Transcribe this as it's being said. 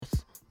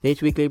This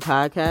weekly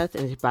podcast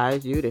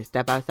inspires you to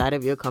step outside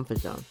of your comfort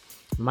zone.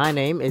 My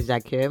name is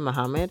Zakir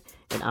Muhammad,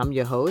 and I'm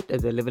your host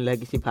of the Living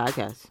Legacy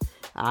podcast.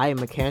 I am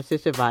a cancer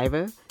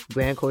survivor,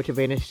 brand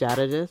cultivating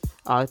strategist,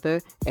 author,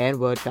 and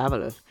world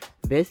traveler.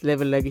 This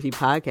Living Legacy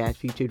podcast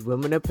features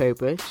women of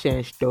purpose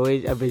sharing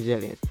stories of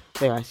resilience.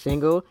 They are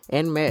single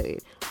and married.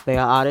 They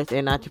are artists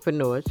and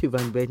entrepreneurs who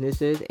run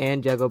businesses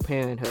and juggle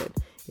parenthood.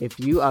 If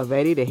you are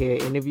ready to hear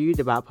interviews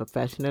about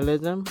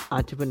professionalism,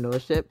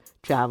 entrepreneurship,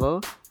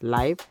 travel,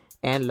 life,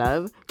 and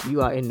love, you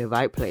are in the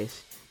right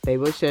place. They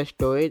will share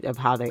stories of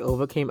how they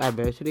overcame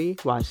adversity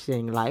while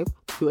seeing life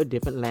through a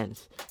different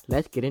lens.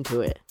 Let's get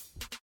into it.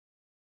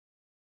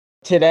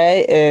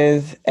 Today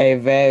is a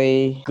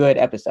very good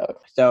episode.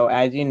 So,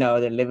 as you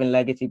know, the Living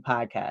Legacy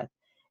podcast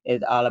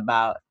is all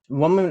about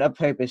women of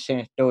purpose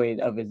sharing stories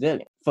of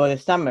resilience. For the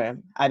summer,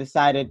 I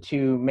decided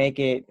to make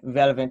it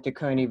relevant to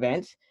current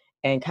events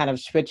and kind of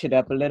switch it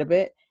up a little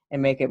bit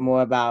and make it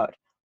more about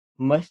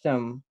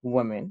Muslim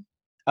women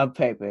of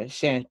purpose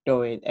sharing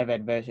stories of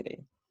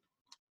adversity.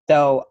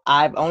 So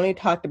I've only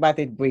talked about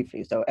this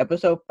briefly. So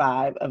episode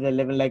 5 of the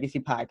Living Legacy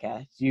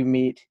podcast, you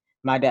meet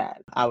my dad.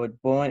 I was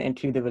born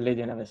into the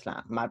religion of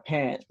Islam. My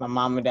parents, my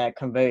mom and dad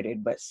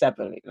converted, but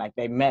separately. Like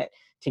they met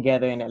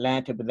together in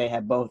Atlanta, but they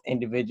had both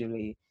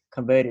individually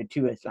converted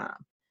to Islam.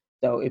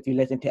 So if you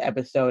listen to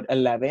episode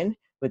 11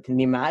 with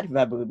Nimat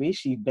Rabubi,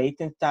 she's based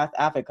in South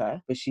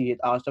Africa, but she is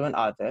also an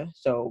author.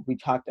 So we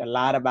talked a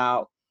lot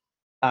about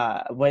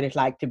what it's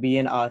like to be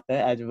an author,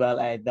 as well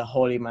as the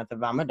holy month of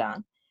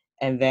Ramadan.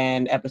 And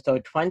then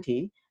episode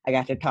 20, I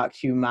got to talk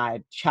to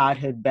my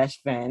childhood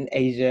best friend,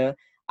 Asia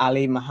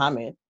Ali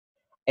Muhammad.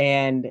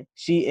 And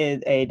she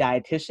is a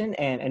dietitian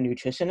and a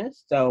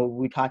nutritionist. So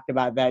we talked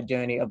about that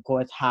journey, of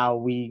course, how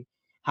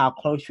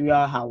close we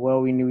are, how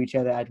well we knew each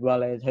other, as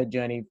well as her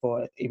journey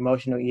for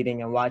emotional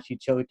eating and why she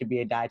chose to be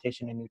a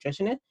dietitian and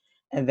nutritionist.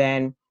 And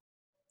then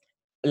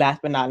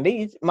last but not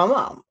least, my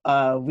mom.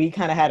 We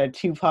kind of had a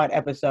 2-part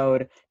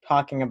episode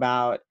talking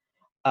about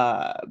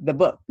the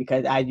book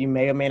because, as you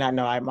may or may not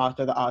know, I'm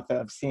also the author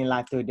of Seeing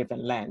Life Through a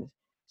Different Lens.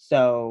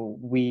 So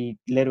we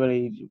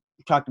literally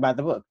talked about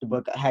the book. The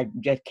book had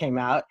just came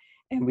out,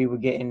 and we were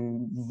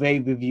getting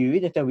rave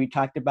reviews, and so we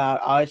talked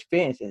about our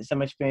experiences,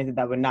 some experiences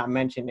that were not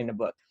mentioned in the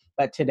book.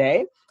 But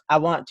today, I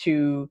want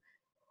to.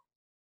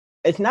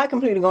 It's not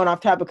completely going off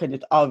topic because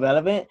it's all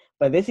relevant,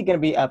 but this is going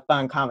to be a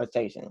fun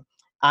conversation.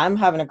 I'm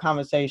having a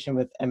conversation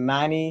with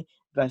Imani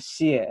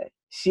Bashir.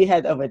 She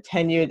has over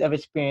 10 years of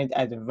experience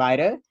as a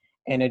writer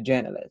and a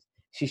journalist.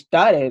 She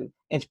started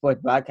in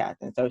sports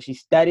broadcasting, so she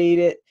studied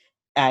it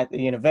at the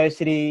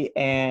university.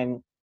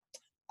 And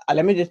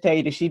let me just tell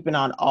you that she's been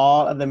on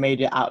all of the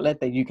major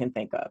outlets that you can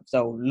think of.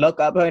 So look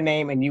up her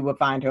name and you will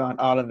find her on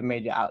all of the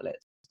major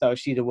outlets. So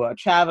she's a world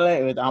traveler.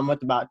 It was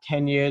almost about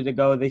 10 years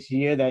ago this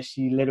year that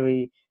she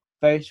literally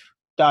first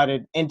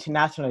started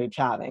internationally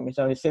traveling.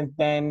 So since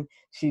then,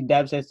 she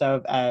dubs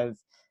herself as,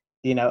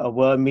 a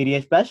world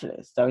media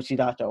specialist. So she's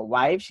also a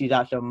wife. She's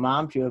also a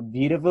mom to a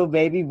beautiful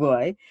baby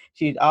boy.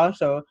 She's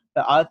also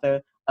the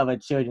author of a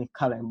children's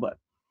coloring book.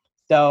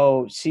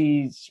 So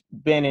she's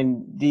been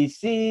in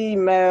DC,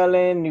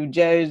 Maryland, New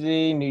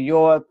Jersey, New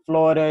York,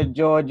 Florida,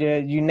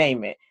 Georgia, you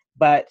name it.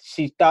 But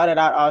she started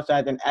out also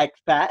as an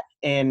expat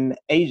in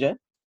Asia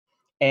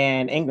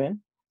and England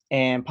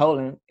and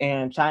Poland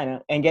and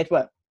China. And guess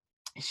what?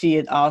 She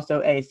is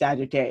also a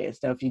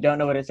Sagittarius. So if you don't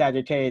know what a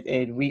Sagittarius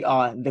is, we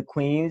are the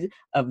queens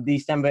of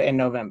December and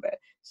November.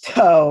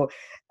 So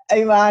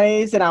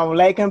Imani, Salam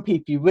Alaikum,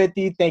 peace be with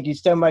you. Thank you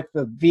so much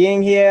for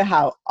being here.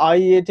 How are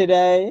you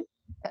today?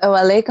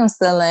 Walaikum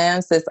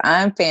salam, sis.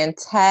 I'm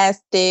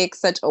fantastic.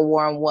 Such a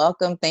warm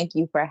welcome. Thank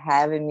you for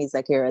having me,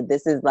 Zakira.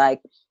 This is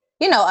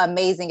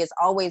amazing. It's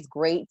always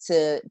great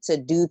to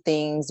do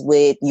things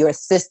with your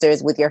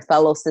sisters, with your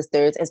fellow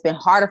sisters. It's been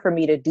harder for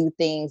me to do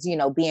things,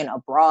 being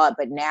abroad,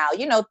 but now,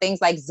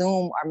 things like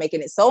Zoom are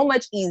making it so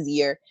much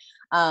easier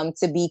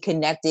to be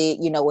connected,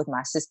 with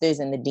my sisters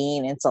in the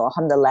Deen. And so,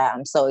 alhamdulillah,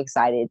 I'm so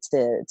excited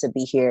to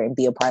be here and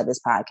be a part of this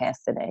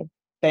podcast today.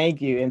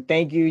 Thank you. And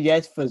thank you,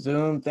 yes, for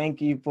Zoom.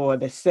 Thank you for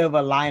the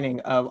silver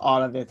lining of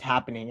all of this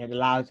happening. It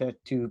allows us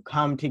to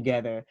come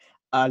together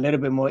a little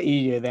bit more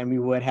easier than we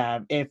would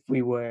have if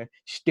we were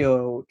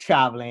still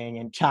traveling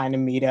and trying to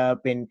meet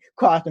up and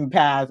crossing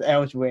paths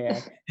elsewhere.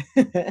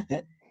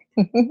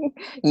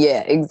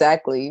 Yeah,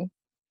 exactly.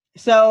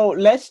 So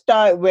let's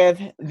start with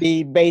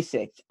the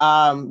basics.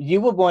 You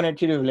were born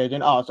into the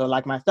religion also,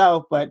 like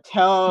myself, but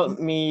tell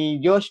me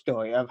your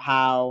story of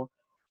how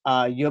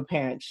your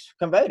parents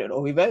converted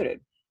or reverted.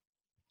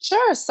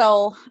 Sure.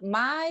 So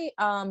my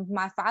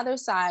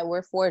father's side,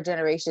 we're 4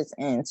 generations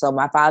in. So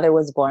my father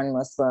was born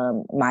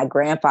Muslim, my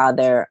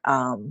grandfather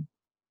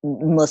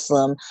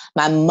Muslim,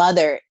 my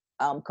mother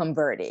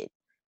converted.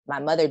 My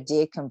mother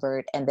did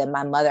convert, and then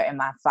my mother and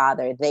my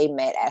father, they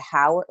met at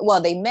Howard. Well,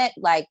 they met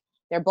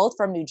they're both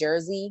from New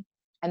Jersey,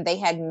 and they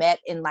had met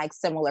in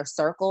similar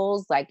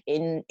circles,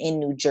 in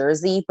New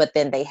Jersey, but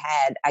then they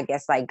had, I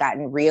guess,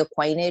 gotten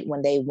reacquainted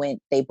when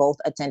they both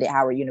attended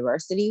Howard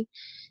University.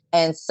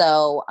 And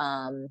so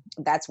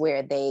that's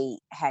where they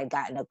had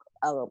gotten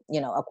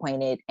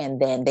acquainted,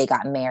 and then they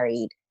got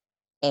married,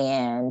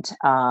 and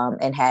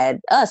had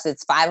us.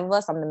 It's five of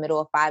us. I'm the middle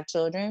of five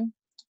children.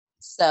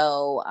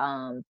 So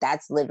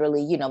that's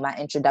literally, my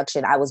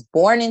introduction. I was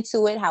born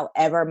into it.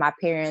 However, my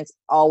parents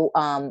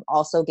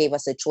also gave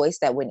us a choice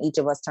that when each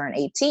of us turned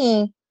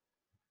 18,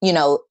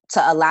 to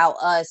allow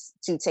us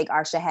to take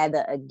our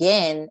shahada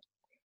again,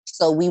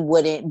 so we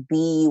wouldn't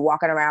be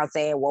walking around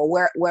saying, well,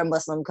 we're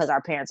Muslim because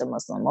our parents are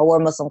Muslim, or we're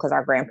Muslim because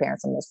our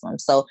grandparents are Muslim.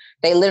 So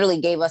they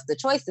literally gave us the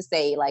choice to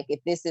say, like, if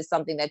this is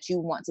something that you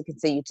want to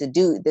continue to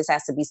do, this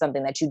has to be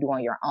something that you do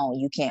on your own.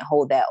 You can't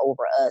hold that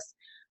over us.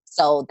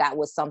 So that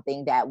was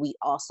something that we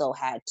also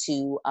had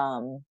to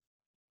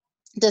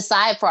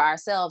decide for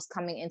ourselves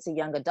coming into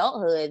young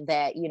adulthood,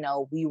 that,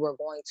 we were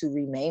going to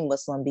remain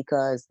Muslim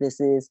because this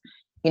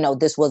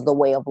was the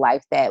way of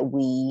life that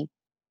we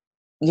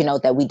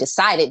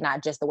decided,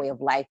 not just the way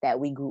of life that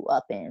we grew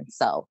up in.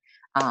 So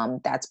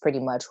that's pretty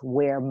much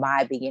where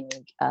my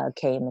beginning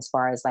came as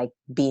far as like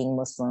being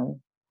Muslim.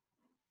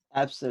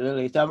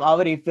 Absolutely. So I'm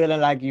already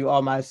feeling like you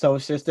are my soul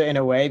sister in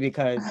a way,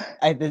 because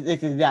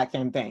it's the exact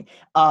same thing.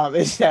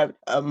 Except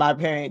my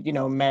parents,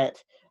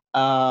 met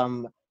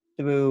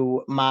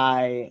through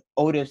my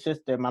older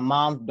sister, my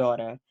mom's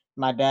daughter.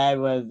 My dad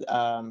was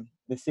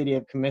the city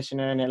of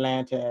commissioner in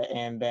Atlanta,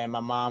 and then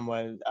my mom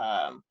was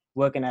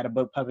working at a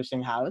book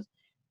publishing house.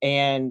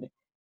 And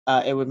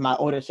it was my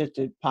older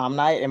sister's prom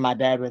night, and my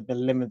dad was the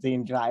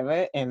limousine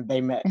driver, and they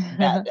met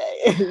that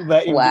day.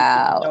 But it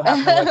Wow. so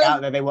happened to work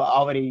out that they were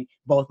already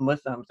both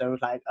Muslims, so it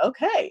was like,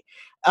 okay.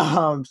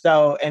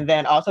 So, and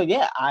then also,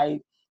 yeah,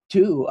 I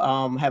too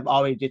have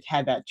always just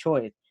had that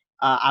choice.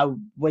 I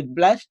was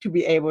blessed to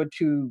be able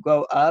to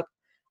grow up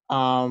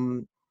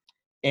um,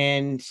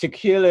 in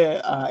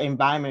secure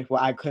environments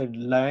where I could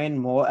learn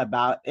more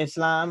about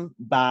Islam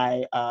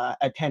by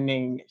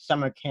attending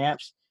summer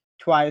camps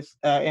twice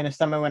in a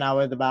summer when I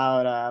was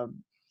about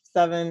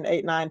 7,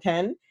 8, 9,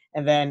 10,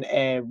 and then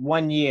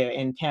 1 year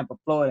in Tampa,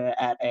 Florida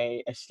at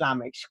a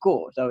Islamic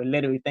school. So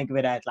literally think of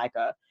it as like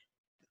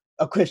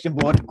a Christian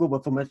boarding school,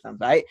 but for Muslims,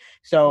 right?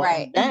 So,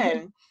 Right. and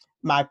then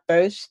my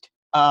first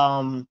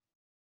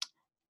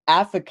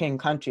African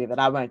country that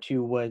I went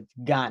to was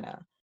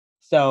Ghana.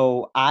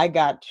 So I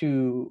got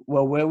to,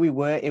 well, where we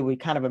were, it was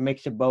kind of a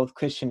mix of both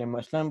Christian and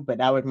Muslim, but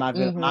that was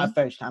my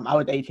first time. I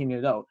was 18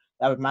 years old.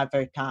 That was my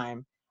first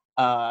time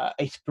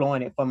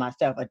exploring it for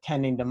myself,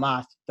 attending the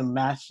mosque, the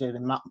masjid,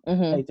 and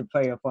place of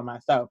prayer for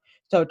myself.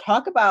 So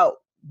talk about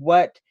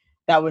what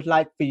that was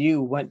like for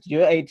you once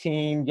you're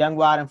 18, young,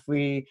 wild, and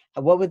free.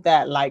 What was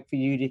that like for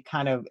you to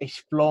kind of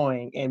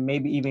exploring and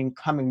maybe even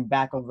coming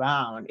back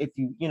around? If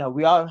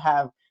we all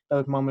have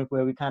those moments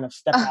where we kind of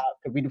step out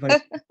because we just want to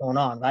see what's going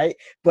on, right?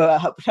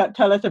 But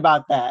tell us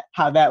about that,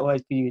 how that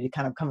was for you to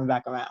kind of coming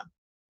back around.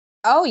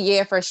 Oh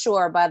yeah, for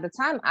sure. By the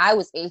time I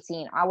was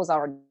 18, I was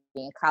already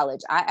in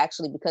college. I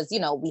actually, because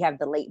we have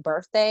the late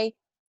birthday.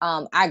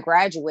 I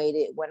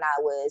graduated when I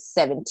was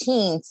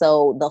 17.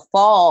 So the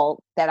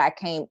fall that I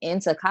came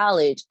into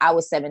college, I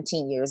was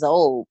 17 years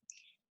old.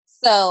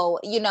 So,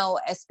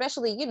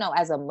 especially,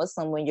 as a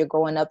Muslim, when you're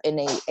growing up in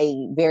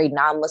a very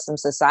non-Muslim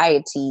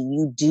society,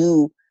 you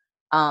do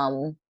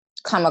um,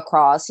 come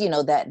across,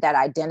 that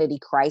identity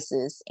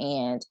crisis.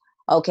 And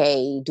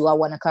okay, do I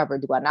want to cover?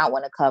 Do I not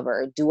want to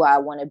cover? Do I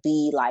want to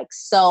be like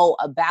so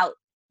about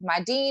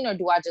my deen, or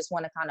do I just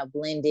want to kind of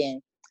blend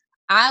in?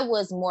 I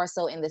was more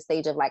so in the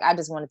stage of like, I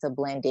just wanted to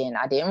blend in.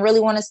 I didn't really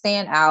want to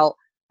stand out.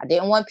 I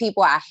didn't want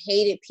people, I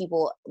hated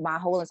people my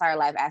whole entire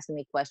life asking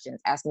me questions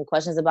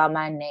about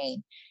my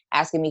name,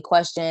 asking me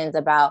questions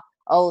about,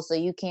 oh, so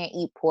you can't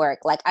eat pork.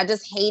 Like, I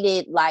just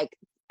hated, like,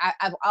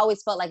 I've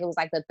always felt like it was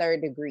like the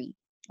third degree.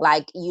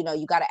 Like, you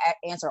got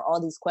to answer all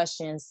these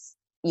questions,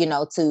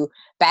 to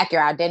back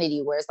your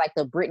identity, where it's like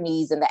the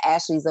Britneys and the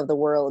Ashleys of the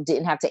world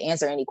didn't have to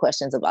answer any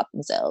questions about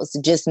themselves,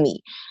 just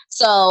me.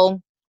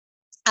 So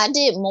I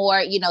did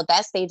more,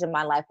 that stage of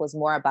my life was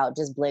more about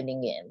just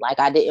blending in. Like,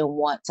 I didn't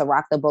want to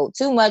rock the boat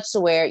too much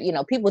to where,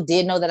 people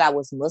did know that I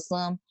was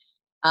Muslim.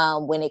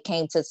 When it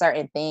came to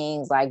certain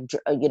things like,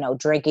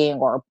 drinking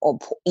or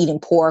eating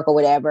pork or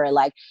whatever,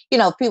 like,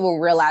 people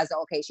realize,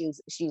 okay,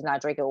 she's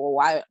not drinking. Well,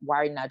 why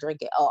are you not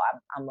drinking? Oh,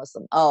 I'm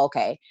Muslim. Oh,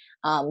 okay.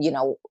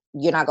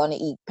 You're not going to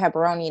eat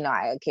pepperoni. No,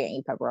 I can't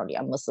eat pepperoni.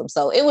 I'm Muslim.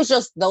 So it was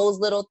just those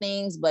little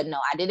things. But no,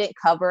 I didn't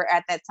cover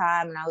at that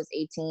time. When I was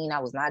 18, I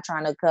was not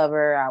trying to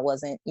cover. I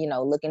wasn't,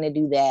 looking to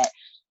do that.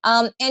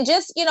 And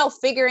just,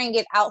 figuring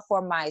it out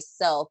for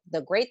myself.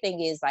 The great thing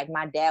is, like,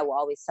 my dad will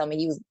always tell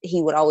me,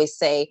 he would always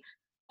say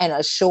and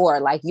assure,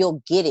 like,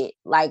 you'll get it.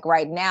 Like,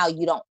 right now,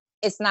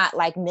 it's not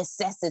like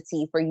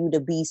necessity for you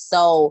to be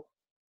so,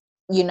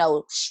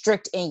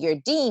 strict in your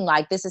deen.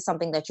 Like, this is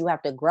something that you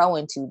have to grow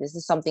into. This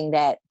is something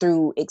that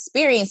through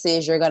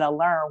experiences, you're going to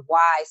learn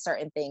why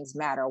certain things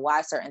matter,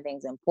 why certain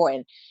things are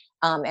important.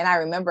 And I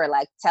remember,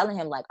 like, telling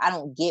him, like, I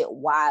don't get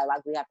why,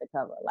 like, we have to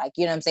cover, like,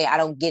 you know what I'm saying? I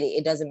don't get it.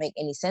 It doesn't make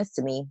any sense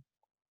to me.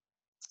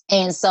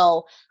 And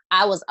so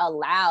I was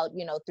allowed,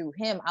 through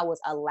him, I was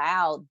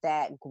allowed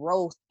that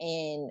growth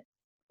in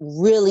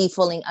really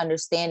fully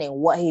understanding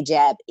what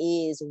hijab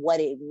is, what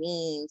it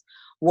means,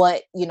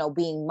 what,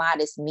 being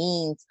modest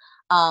means,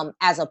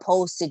 as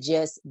opposed to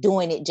just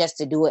doing it just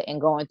to do it and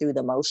going through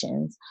the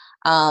motions.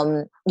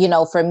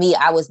 For me,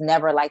 I was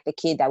never like the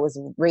kid that was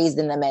raised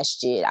in the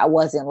masjid. I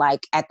wasn't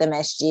like at the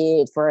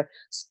masjid for,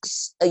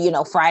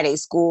 Friday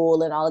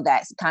school and all of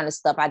that kind of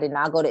stuff. I did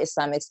not go to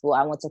Islamic school.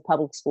 I went to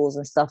public schools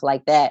and stuff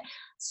like that.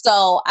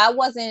 So it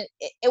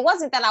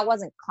wasn't that I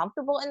wasn't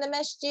comfortable in the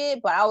masjid,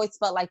 but I always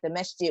felt like the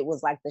masjid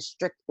was like the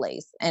strict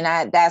place. And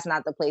that's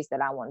not the place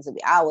that I wanted to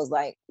be. I was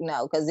like,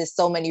 no, because there's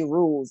so many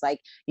rules. Like,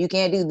 you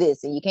can't do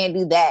this and you can't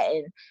do that.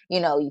 And,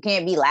 you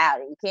can't be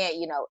loud and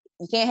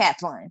you can't have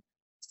fun.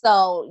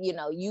 So,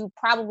 you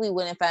probably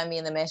wouldn't find me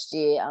in the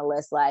masjid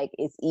unless like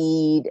it's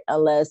Eid,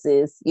 unless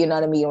it's,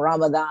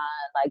 Ramadan,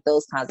 like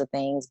those kinds of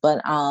things.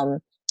 But, I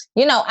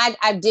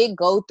did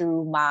go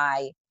through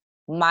my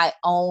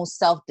own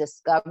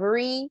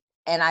self-discovery.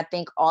 And I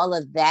think all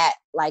of that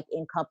like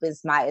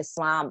encompassed my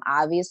Islam,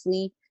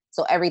 obviously.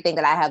 So everything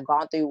that I have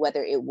gone through,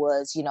 whether it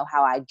was,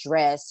 how I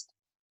dressed,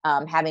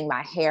 having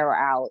my hair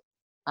out,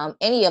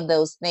 any of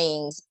those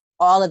things,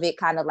 all of it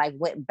kind of like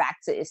went back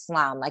to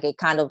Islam. Like it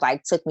kind of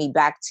like took me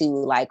back to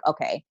like,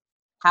 okay,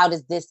 how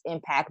does this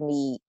impact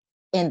me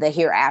in the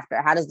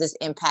hereafter? How does this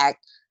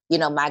impact,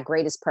 my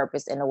greatest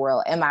purpose in the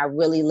world? Am I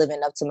really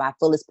living up to my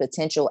fullest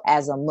potential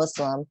as a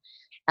Muslim?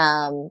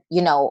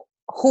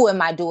 Who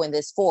am I doing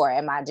this for?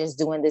 Am I just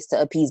doing this to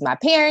appease my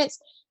parents?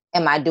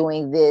 Am I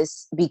doing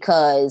this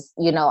because,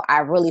 I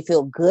really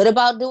feel good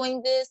about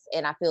doing this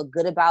and I feel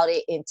good about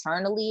it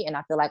internally and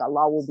I feel like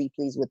Allah will be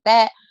pleased with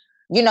that?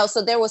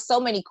 So there was so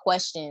many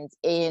questions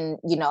in,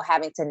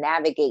 having to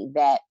navigate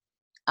that,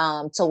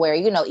 to where,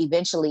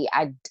 eventually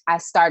I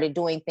started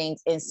doing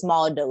things in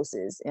smaller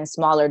doses,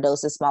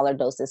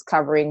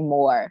 covering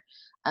more,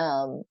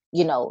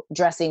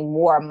 dressing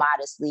more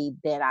modestly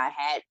than I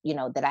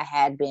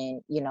had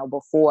been,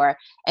 before.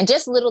 And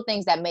just little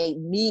things that made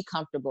me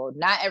comfortable,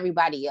 not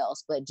everybody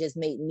else, but just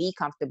made me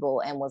comfortable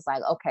and was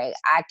like, okay,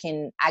 I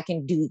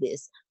can do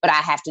this, but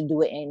I have to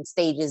do it in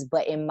stages,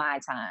 but in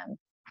my time.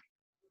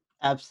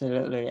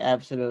 Absolutely,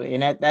 absolutely.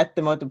 And that's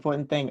the most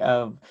important thing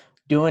of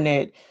doing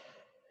it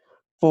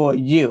for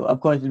you. Of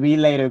course, we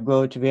later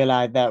grow to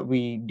realize that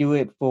we do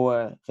it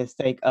for the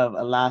sake of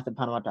Allah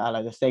subhanahu wa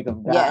ta'ala, the sake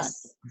of God.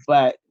 Yes.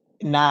 But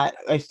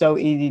it's so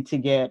easy to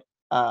get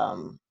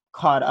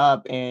caught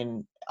up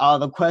in all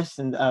the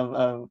questions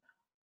of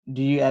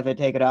do you ever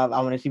take it off? I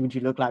want to see what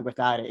you look like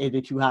without it. Is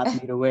it too hot for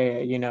you to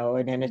wear?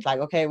 And then it's like,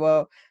 okay,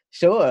 well,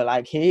 sure,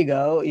 like here you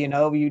go,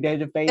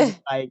 there's a face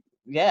like,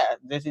 yeah,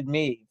 this is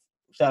me.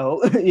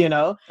 So,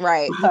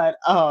 Right. But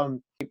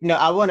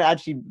I want to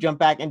actually jump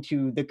back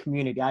into the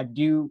community. I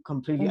do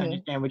completely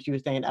understand what you were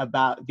saying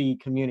about the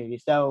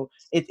community. So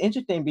it's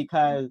interesting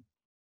because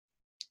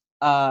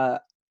I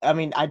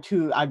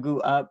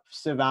grew up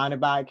surrounded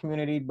by a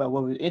community, but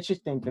what was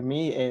interesting to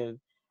me is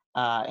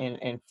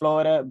in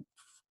Florida,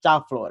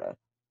 South Florida,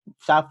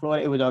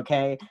 it was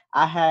okay.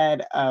 I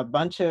had a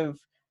bunch of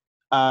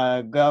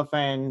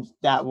girlfriends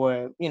that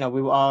were, we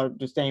were all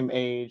the same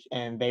age,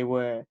 and they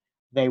were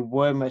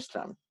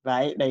Muslim,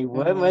 right? They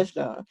were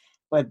Muslim,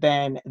 but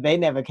then they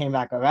never came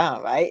back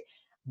around, right?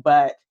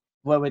 But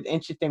what was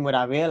interesting, what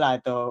I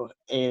realized though,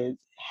 is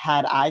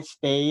had I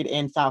stayed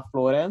in South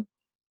Florida,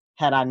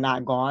 had I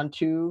not gone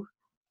to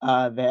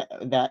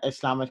that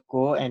Islamic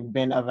school and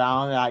been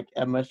around like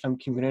a Muslim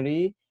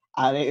community,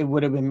 it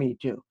would have been me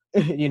too.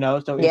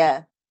 So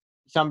Yeah.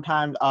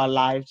 sometimes our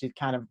lives just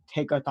kind of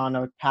take us on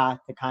a path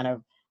to kind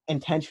of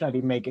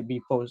intentionally make it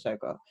be full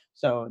circle.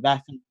 So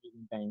that's an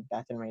amazing thing.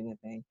 That's an amazing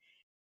thing.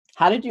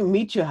 How did you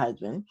meet your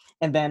husband?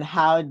 And then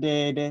how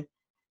did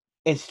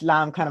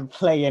Islam kind of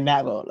play in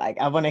that role? Like,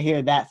 I want to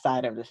hear that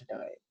side of the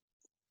story.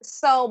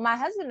 So my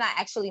husband and I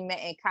actually met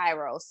in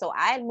Cairo. So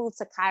I had moved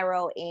to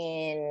Cairo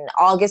in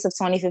August of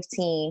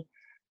 2015.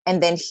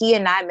 And then he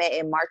and I met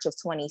in March of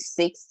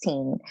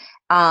 2016.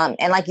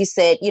 And like you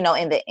said, in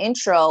the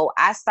intro,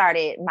 I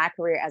started my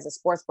career as a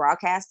sports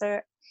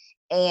broadcaster.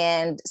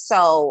 And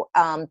so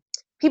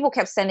people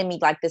kept sending me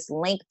like this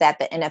link that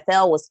the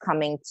NFL was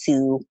coming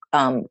to,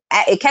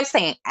 it kept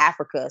saying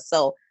Africa.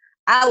 So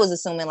I was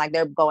assuming like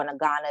they're going to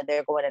Ghana,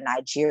 they're going to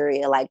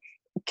Nigeria. Like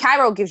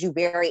Cairo gives you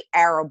very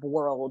Arab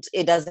world.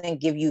 It doesn't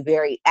give you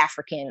very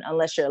African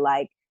unless you're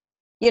like,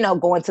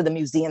 going to the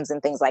museums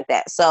and things like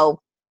that.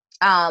 So,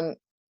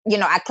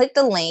 I clicked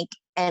the link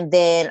and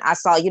then I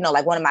saw,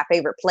 like one of my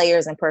favorite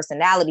players and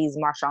personalities,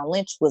 Marshawn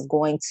Lynch, was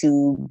going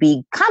to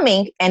be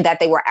coming and that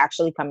they were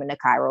actually coming to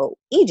Cairo,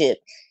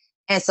 Egypt.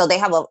 And so they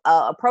have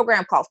a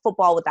program called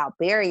Football Without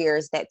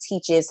Barriers that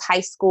teaches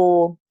high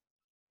school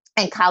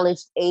and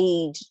college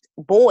aged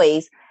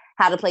boys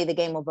how to play the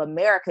game of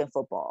American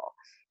football.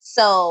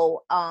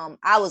 So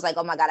I was like,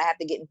 oh my God, I have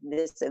to get into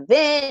this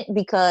event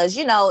because,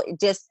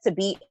 just to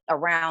be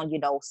around,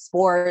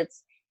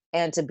 sports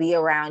and to be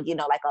around,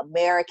 like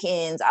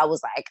Americans, I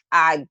was like,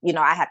 I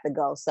have to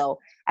go. So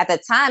at the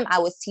time I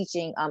was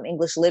teaching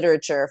English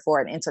literature for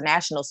an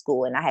international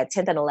school, and I had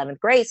 10th and 11th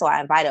grade. So I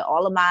invited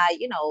all of my,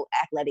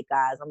 athletic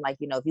guys. I'm like,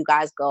 if you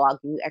guys go, I'll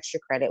give you extra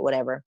credit,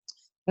 whatever.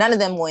 None of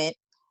them went.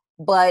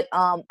 But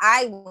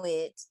I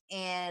went,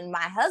 and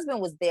my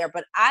husband was there,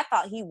 but I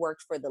thought he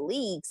worked for the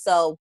league.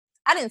 So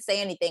I didn't say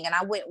anything. And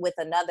I went with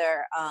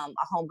another, a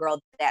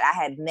homegirl that I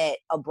had met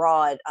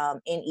abroad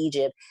in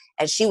Egypt.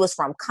 And she was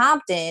from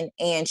Compton.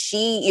 And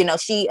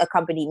she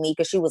accompanied me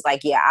because she was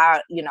like, yeah,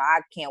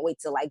 I can't wait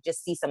to like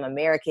just see some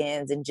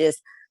Americans and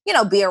just,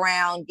 be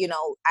around,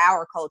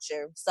 our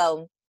culture.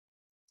 So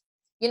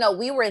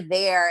we were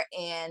there,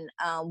 and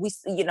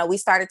we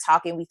started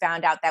talking. We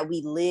found out that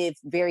we lived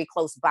very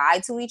close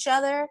by to each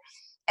other.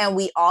 And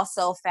we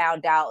also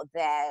found out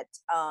that,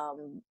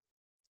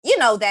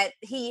 that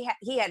he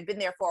had been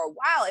there for a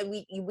while, and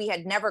we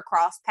had never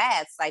crossed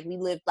paths. Like, we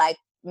lived like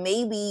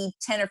maybe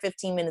 10 or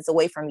 15 minutes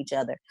away from each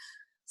other.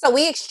 So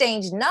we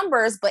exchanged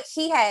numbers, but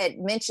he had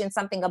mentioned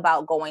something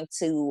about going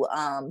to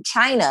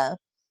China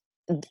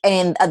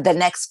and the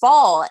next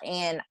fall,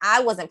 and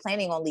I wasn't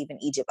planning on leaving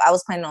Egypt. I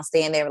was planning on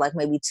staying there like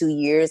maybe 2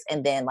 years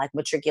and then like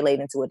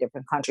matriculating to a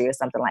different country or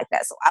something like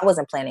that. So I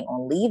wasn't planning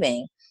on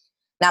leaving.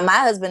 Now, my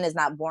husband is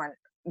not born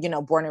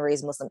and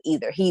raised Muslim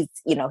either. He's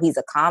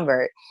a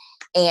convert.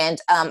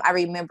 And I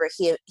remember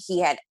he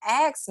had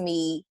asked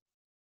me,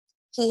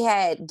 he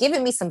had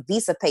given me some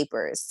visa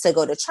papers to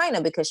go to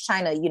China, because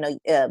China,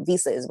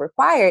 visa is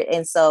required.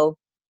 And so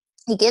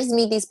he gives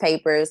me these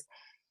papers.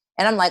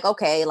 And I'm like,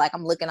 okay, like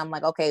I'm looking, I'm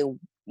like, okay,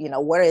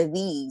 what are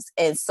these?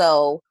 And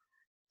so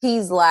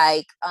he's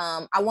like,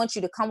 I want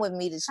you to come with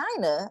me to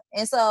China.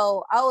 And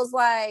so I was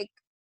like,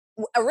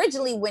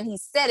 originally when he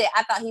said it,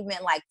 I thought he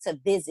meant like to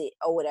visit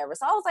or whatever.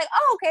 So I was like,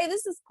 oh, okay,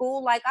 this is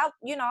cool. Like, I'll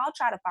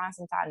try to find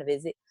some time to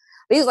visit.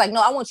 But he was like,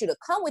 no, I want you to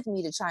come with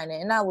me to China.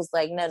 And I was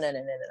like, no.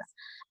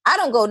 I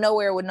don't go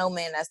nowhere with no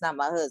man that's not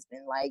my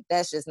husband. Like,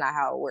 that's just not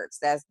how it works.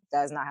 That's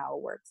not how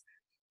it works.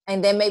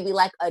 And then maybe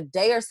like a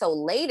day or so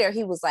later,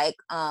 he was like,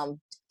 can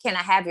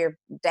I have your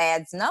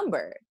dad's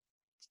number?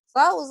 So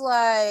I was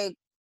like,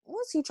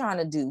 what's he trying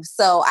to do?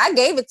 So I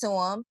gave it to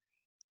him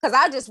because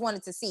I just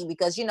wanted to see,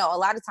 because, a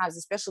lot of times,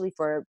 especially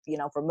for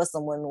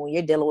Muslim women, when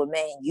you're dealing with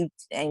men, you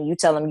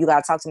tell them you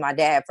got to talk to my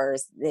dad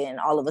first, then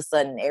all of a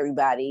sudden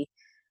everybody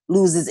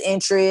loses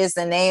interest,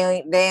 and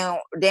they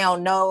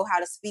don't know how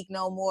to speak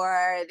no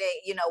more.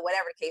 They,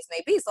 whatever the case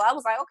may be. So I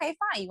was like, okay,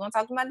 fine. You want to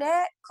talk to my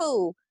dad?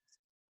 Cool.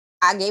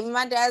 I gave him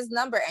my dad's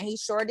number, and he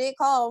sure did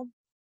call.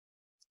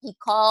 He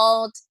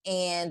called,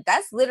 and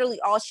that's literally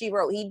all she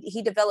wrote.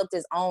 He developed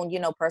his own,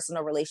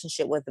 personal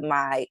relationship with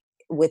my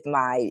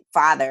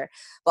father,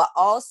 but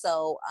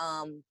also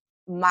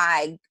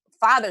my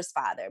father's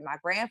father, my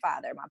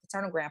grandfather, my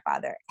paternal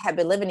grandfather, had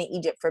been living in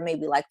Egypt for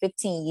maybe like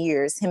 15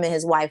 years. Him and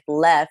his wife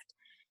left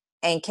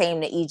and came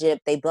to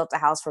Egypt. They built a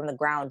house from the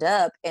ground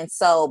up. And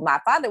so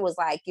my father was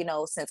like,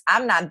 since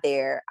I'm not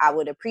there, I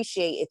would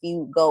appreciate if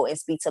you go and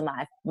speak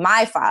to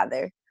my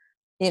father,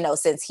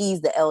 since he's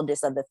the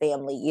eldest of the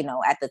family,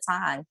 at the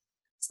time.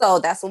 So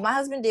that's what my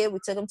husband did. We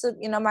took him to,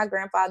 my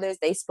grandfather's.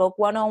 They spoke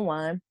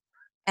one-on-one.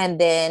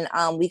 And then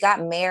we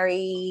got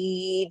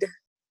married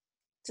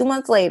 2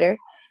 months later.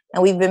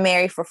 And we've been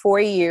married for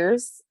 4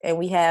 years. And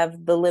we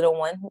have the little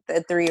one,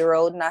 the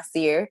 3-year-old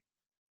Nasir.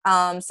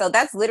 So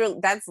that's literally,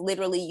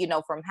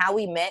 from how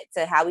we met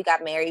to how we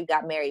got married. We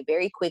got married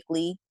very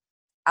quickly.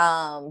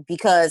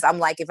 Because I'm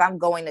like, if I'm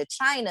going to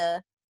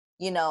China,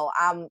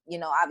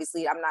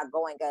 obviously I'm not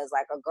going as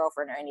like a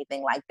girlfriend or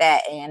anything like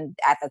that. And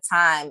at the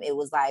time it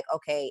was like,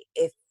 okay,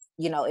 if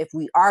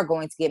we are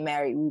going to get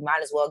married, we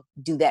might as well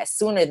do that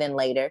sooner than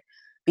later,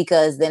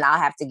 because then I'll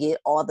have to get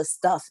all the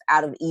stuff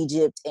out of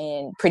Egypt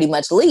and pretty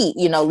much leave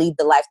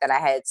the life that I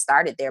had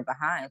started there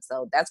behind.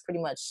 So that's pretty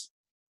much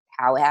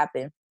how it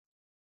happened.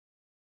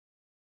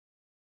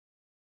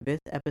 This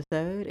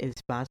episode is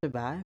sponsored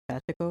by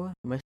Practical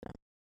Muslim.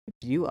 If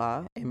you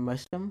are a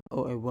Muslim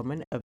or a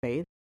woman of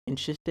faith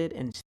interested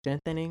in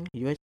strengthening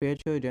your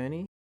spiritual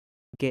journey,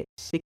 get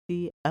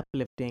 60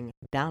 uplifting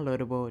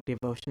downloadable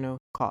devotional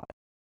cards.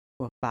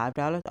 For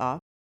 $5 off,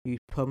 use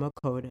promo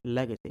code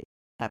LEGACY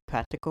at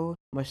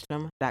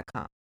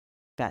practicalmuslim.com.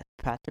 That's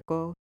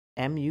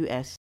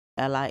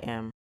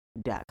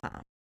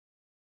practicalmuslim.com.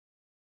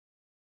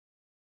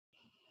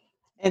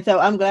 And so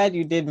I'm glad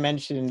you did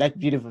mention that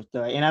beautiful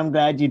story, and I'm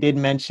glad you did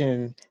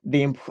mention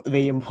the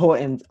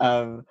importance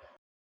of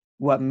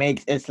what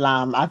makes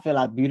Islam, I feel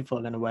like,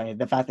 beautiful in a way.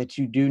 The fact that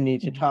you do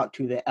need to talk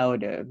to the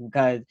elder,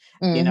 because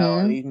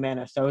these men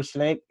are so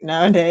slick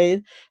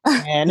nowadays,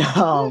 and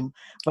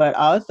but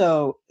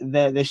also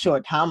the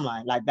short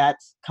timeline, like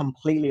that's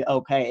completely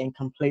okay and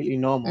completely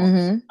normal.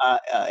 And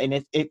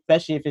it's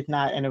especially if it's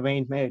not an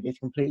arranged marriage, it's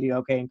completely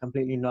okay and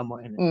completely normal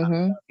in Islam. So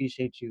I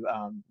appreciate you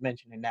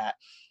mentioning that.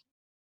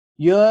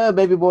 Your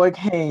baby boy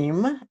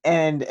came,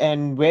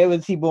 and where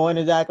was he born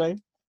exactly?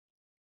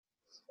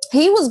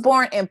 He was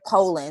born in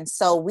Poland.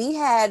 So we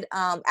had,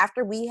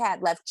 after we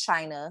had left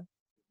China,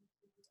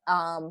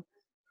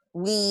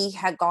 we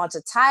had gone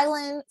to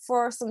Thailand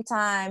for some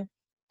time,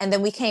 and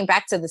then we came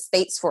back to the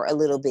States for a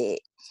little bit.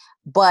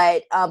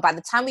 But by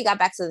the time we got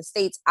back to the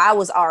States, I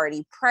was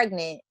already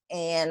pregnant,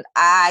 and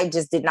I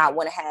just did not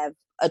want to have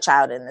a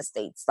child in the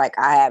States. Like,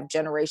 I have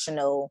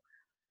generational,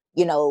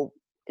 you know,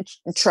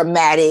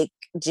 traumatic,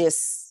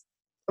 just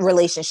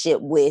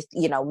relationship with,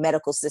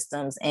 medical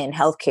systems and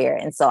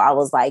healthcare. And so I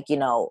was like,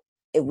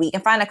 if we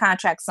can find a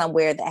contract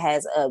somewhere that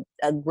has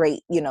a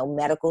great,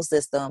 medical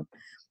system,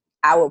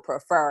 I would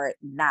prefer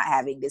not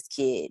having this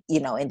kid,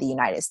 in the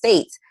United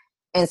States.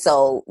 And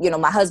so,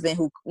 my husband,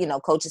 who,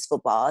 coaches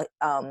football,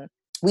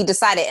 we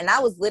decided, and I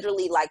was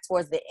literally like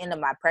towards the end of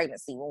my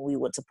pregnancy when we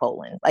went to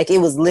Poland. Like, it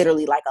was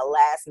literally like a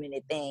last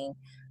minute thing,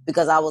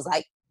 because I was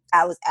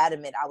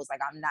adamant. I was like,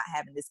 I'm not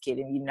having this kid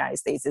in the United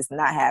States. It's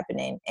not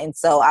happening. And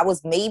so I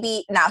was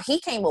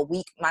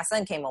my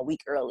son came a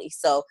week early.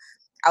 So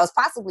I was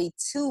possibly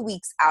 2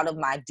 weeks out of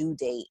my due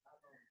date,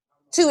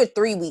 2 or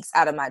 3 weeks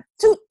out of my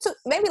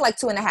maybe like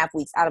 2.5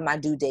 weeks out of my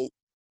due date,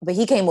 but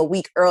he came a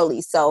week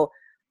early. So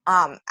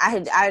I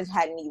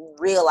hadn't even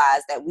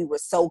realized that we were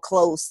so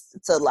close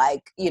to,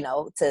 like,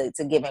 to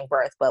giving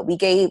birth. But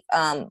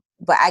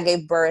I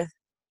gave birth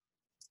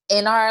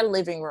in our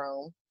living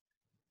room,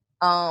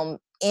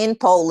 in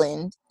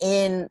Poland,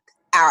 in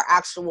our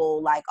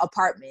actual, like,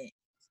 apartment.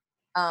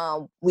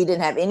 We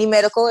didn't have any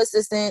medical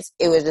assistance.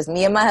 It was just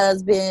me and my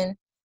husband,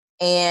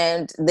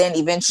 and then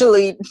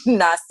eventually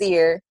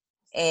Nasir,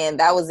 and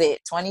that was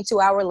it.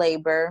 22-hour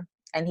labor,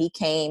 and he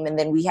came, and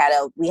then we had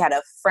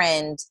a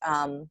friend,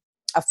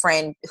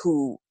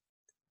 who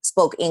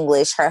spoke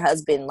English. Her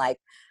husband, like,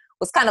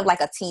 was kind of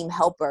like a team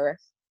helper,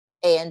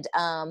 and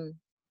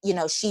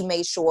she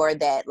made sure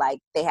that, like,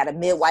 they had a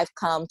midwife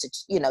come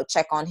to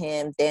check on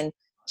him. Then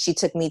she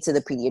took me to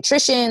the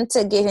pediatrician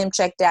to get him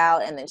checked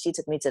out, and then she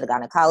took me to the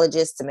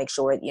gynecologist to make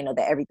sure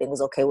that everything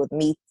was okay with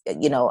me,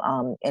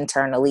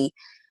 internally,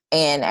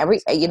 and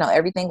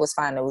everything was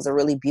fine. It was a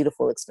really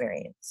beautiful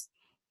experience.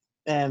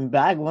 And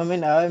Black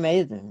women are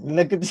amazing.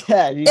 Look at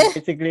that. You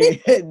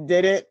basically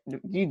did it.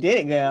 You did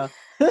it, girl.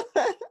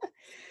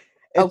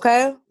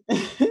 Okay.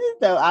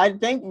 So I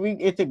think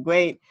it's a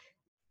great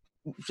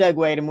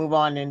segue to move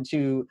on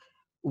into,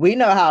 we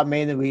know how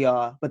amazing we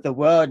are, but the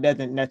world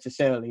doesn't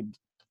necessarily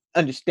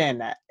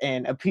understand that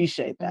and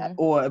appreciate that,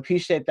 or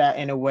appreciate that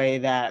in a way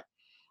that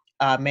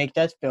makes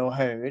us feel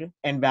heard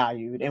and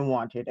valued and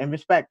wanted and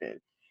respected.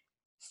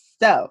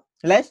 So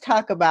let's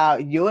talk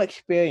about your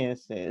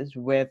experiences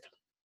with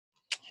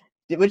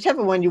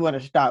whichever one you want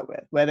to start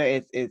with, whether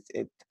it's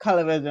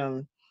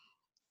colorism,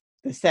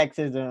 the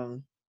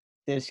sexism,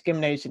 the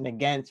discrimination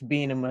against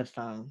being a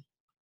Muslim.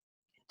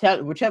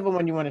 Whichever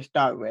one you want to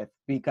start with,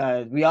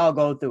 because we all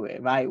go through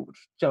it, right?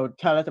 So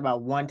tell us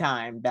about one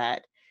time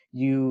that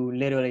you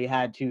literally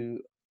had to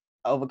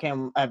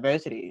overcome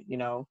adversity,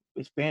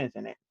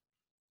 experiencing it.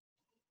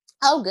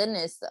 Oh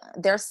goodness,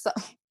 there's so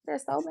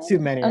many. Too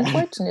many.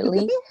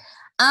 Unfortunately.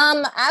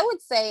 I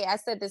would say, I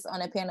said this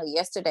on a panel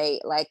yesterday,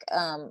 like,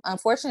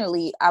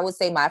 unfortunately, I would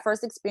say my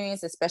first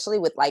experience, especially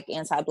with, like,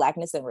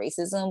 anti-Blackness and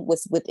racism,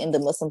 was within the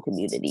Muslim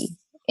community,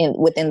 and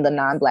within the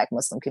non-Black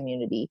Muslim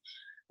community,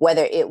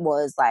 whether it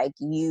was like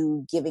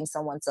you giving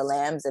someone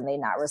salams and they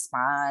not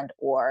respond,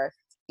 or,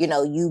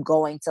 you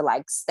going to,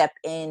 like, step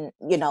in,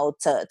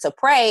 to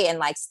pray and,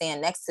 like, stand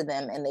next to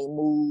them and they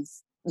move,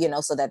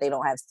 so that they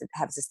don't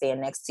have to stand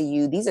next to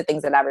you. These are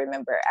things that I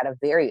remember at a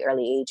very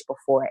early age,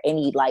 before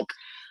any, like,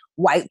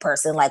 white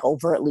person, like,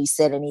 overtly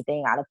said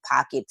anything out of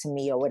pocket to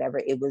me or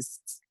whatever. It was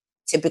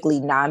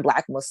typically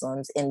non-Black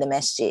Muslims in a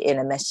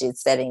masjid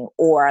setting,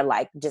 or,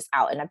 like, just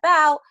out and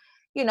about,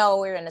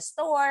 we're in a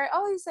store.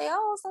 Oh, you say,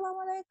 oh, salam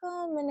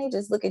alaikum, and they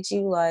just look at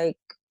you like,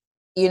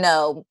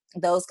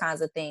 those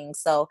kinds of things.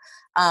 So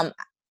I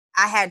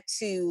had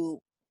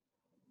to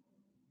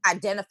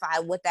identify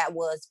what that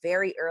was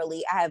very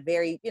early. I have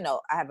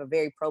a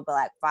very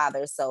pro-Black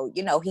father. So,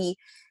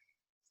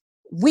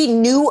 we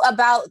knew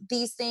about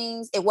these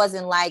things. It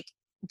wasn't like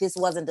this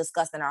wasn't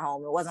discussed in our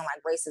home. It wasn't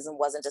like racism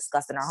wasn't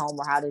discussed in our home,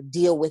 or how to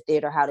deal with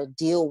it, or how to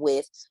deal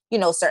with,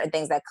 certain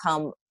things that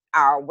come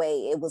our way.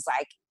 It was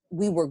like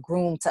we were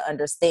groomed to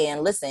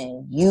understand,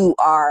 listen, you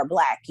are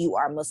Black, you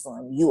are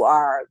Muslim, you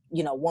are,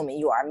 woman,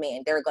 you are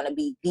man. There are going to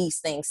be these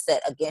things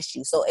set against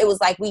you. So it was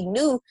like we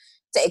knew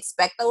to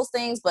expect those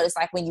things, but it's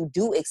like when you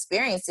do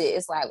experience it,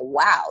 it's like,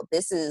 wow,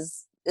 this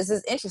is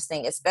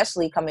interesting,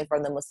 especially coming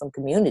from the Muslim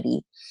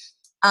community.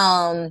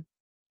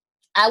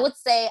 I would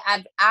say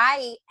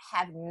I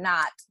have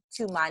not,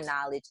 to my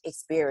knowledge,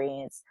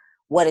 experienced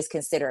what is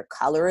considered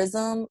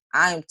colorism.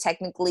 I'm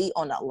technically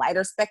on a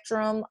lighter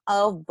spectrum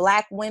of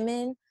Black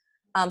women.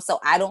 So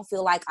I don't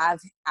feel like I've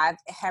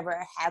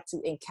ever had to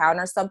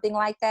encounter something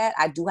like that.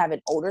 I do have an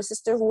older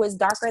sister who is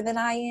darker than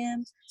I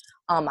am.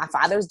 My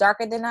father's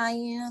darker than I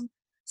am.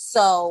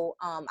 So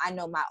I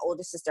know my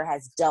older sister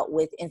has dealt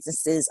with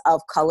instances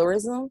of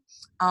colorism,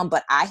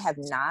 but I have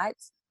not.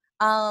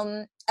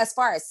 As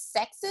far as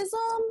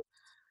sexism,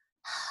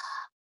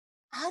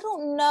 I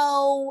don't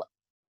know.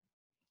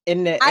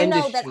 In the I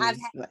industry, know that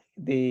I've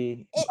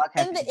the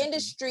in the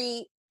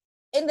industry,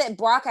 in the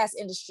broadcast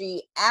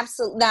industry,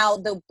 absolutely. Now,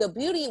 the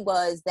beauty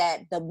was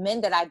that the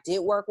men that I did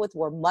work with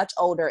were much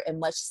older and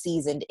much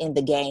seasoned in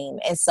the game.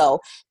 And so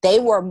they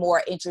were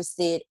more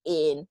interested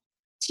in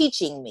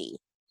teaching me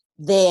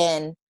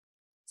than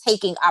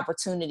taking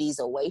opportunities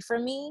away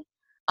from me.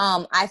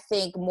 I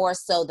think more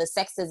so the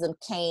sexism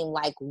came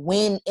like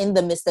when in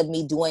the midst of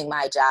me doing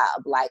my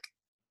job, like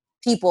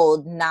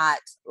people not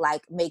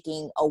like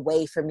making a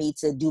way for me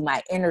to do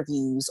my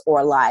interviews,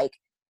 or like,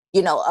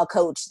 you know, a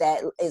coach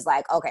that is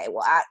like, okay,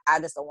 well, I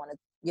just don't want to,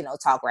 you know,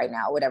 talk right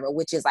now, or whatever,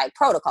 which is like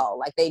protocol.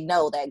 Like they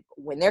know that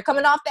when they're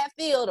coming off that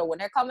field or when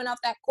they're coming off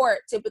that court,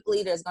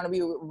 typically there's going to be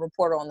a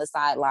reporter on the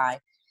sideline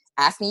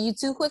asking you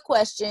 2 quick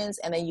questions,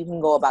 and then you can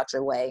go about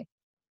your way.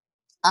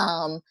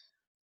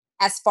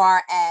 As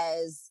far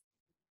as,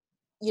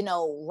 you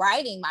know,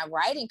 my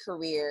writing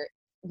career,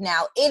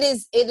 now it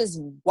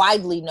is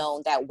widely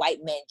known that white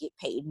men get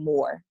paid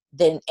more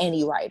than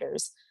any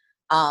writers.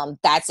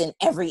 That's in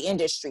every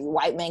industry.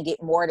 White men get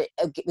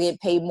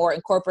paid more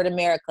in corporate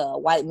America.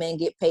 White men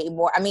get paid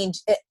more. I mean,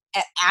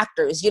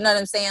 actors, you know what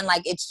I'm saying?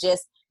 Like, it's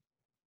just,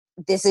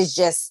 this is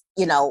just,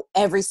 you know,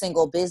 every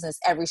single business,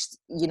 every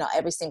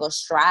single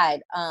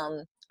stride.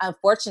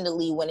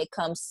 Unfortunately, when it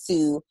comes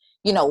to,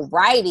 you know,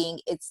 writing,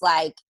 it's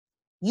like,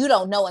 you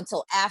don't know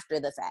until after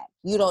the fact.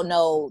 You don't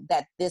know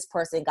that this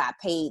person got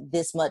paid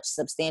this much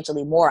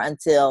substantially more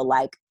until,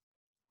 like,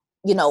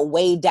 you know,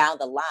 way down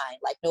the line.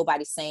 Like,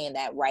 nobody's saying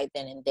that right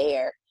then and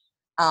there.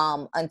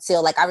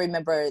 Until, like, I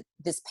remember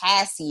this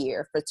past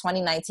year for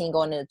 2019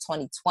 going into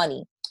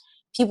 2020,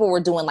 people were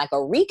doing like a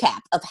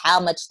recap of how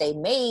much they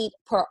made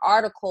per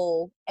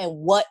article and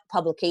what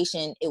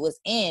publication it was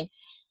in.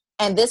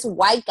 And this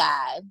white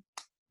guy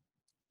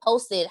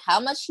posted how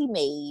much he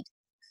made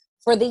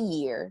for the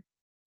year.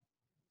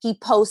 He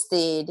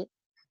posted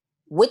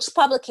which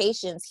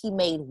publications he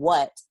made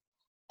what.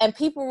 And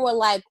people were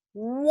like,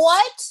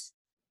 what?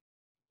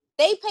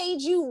 They paid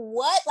you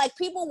what? Like,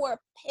 people were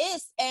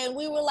pissed. And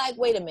we were like,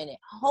 wait a minute,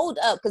 hold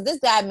up. Because this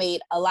guy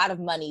made a lot of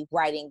money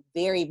writing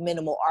very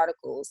minimal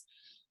articles.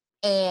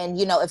 And,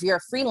 you know, if you're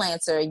a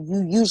freelancer,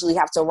 you usually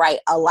have to write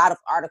a lot of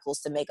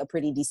articles to make a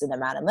pretty decent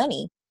amount of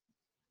money.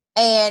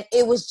 And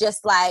it was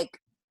just like,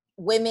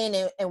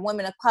 women and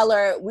women of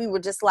color, we were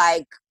just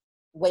like,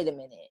 wait a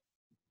minute.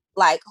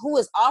 Like, who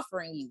is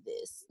offering you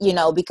this? You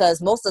know, because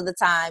most of the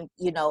time,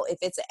 you know, if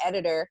it's an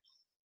editor,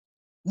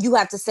 you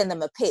have to send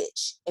them a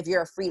pitch. If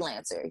you're a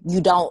freelancer,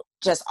 you don't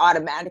just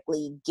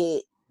automatically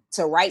get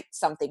to write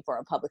something for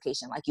a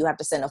publication. Like, you have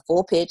to send a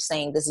full pitch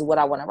saying, this is what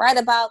I want to write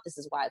about. This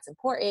is why it's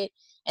important.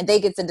 And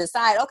they get to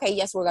decide, okay,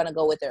 yes, we're going to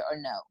go with it or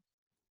no.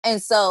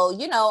 And so,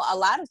 you know, a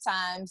lot of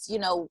times, you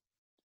know,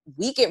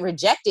 we get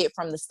rejected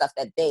from the stuff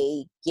that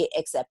they get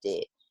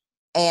accepted.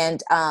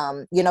 And,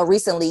 you know,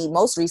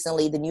 most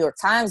recently, the New York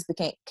Times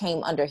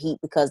came under heat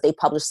because they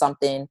published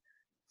something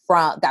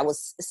that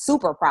was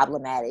super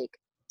problematic,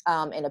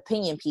 an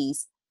opinion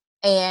piece.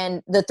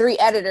 And the 3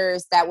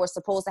 editors that were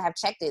supposed to have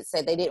checked it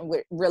said they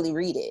didn't really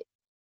read it.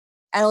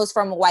 And it was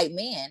from a white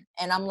man.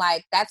 And I'm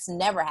like, that's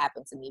never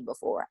happened to me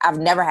before. I've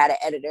never had an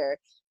editor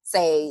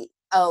say,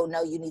 oh,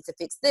 no, you need to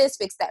fix this,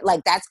 fix that.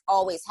 Like, that's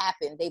always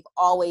happened. They've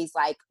always,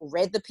 like,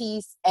 read the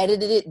piece,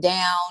 edited it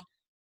down,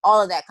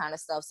 all of that kind of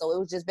stuff. So it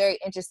was just very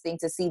interesting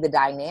to see the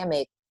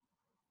dynamic.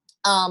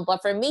 But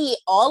for me,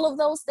 all of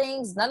those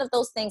things, none of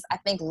those things, I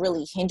think,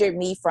 really hindered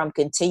me from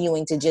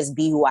continuing to just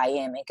be who I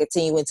am and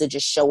continuing to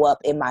just show up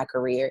in my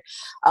career.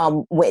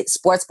 With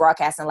sports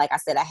broadcasting, like I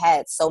said, I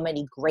had so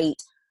many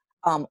great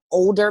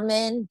older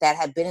men that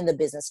have been in the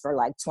business for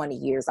like 20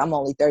 years. I'm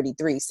only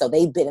 33. So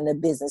they've been in the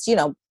business, you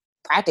know,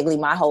 practically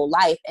my whole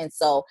life. And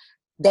so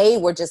they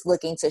were just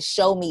looking to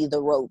show me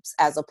the ropes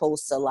as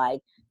opposed to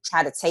like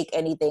try to take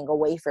anything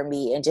away from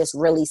me, and just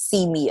really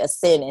see me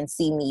ascend and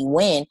see me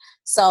win.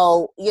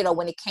 So, you know,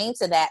 when it came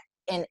to that,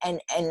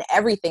 and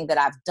everything that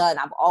I've done,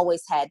 I've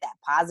always had that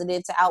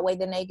positive to outweigh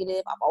the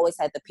negative. I've always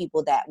had the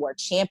people that were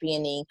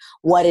championing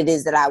what it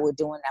is that I was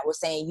doing, that were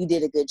saying you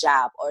did a good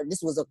job, or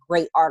this was a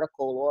great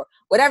article, or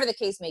whatever the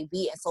case may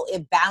be. And so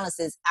it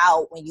balances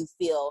out when you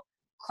feel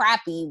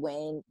crappy,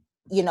 when,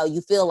 you know, you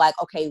feel like,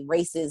 okay,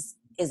 race is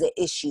an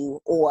issue,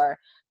 or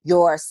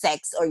your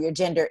sex or your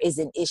gender is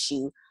an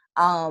issue.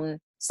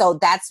 So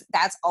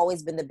that's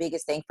always been the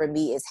biggest thing for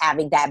me, is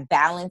having that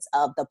balance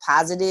of the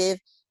positive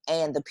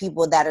and the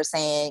people that are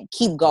saying,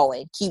 keep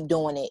going, keep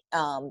doing it.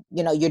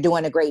 You know, you're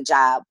doing a great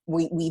job.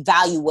 We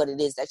value what it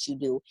is that you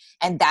do.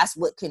 And that's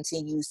what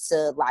continues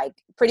to, like,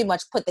 pretty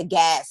much put the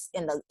gas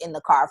in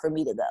the car for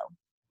me to go.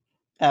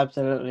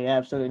 Absolutely.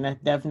 Absolutely.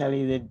 That's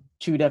definitely the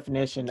true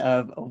definition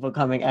of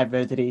overcoming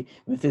adversity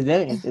with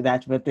resilience.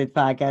 That's what this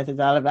podcast is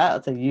all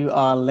about. So you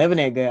are living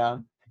it,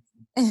 girl.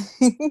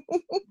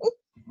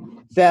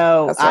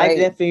 So I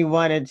definitely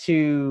wanted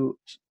to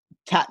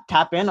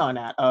tap in on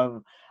that.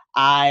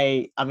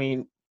 I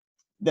mean,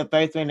 the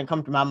first thing that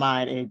comes to my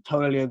mind is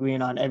totally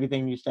agreeing on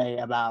everything you say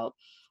about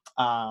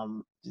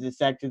the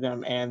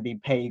sexism and the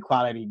pay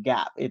equality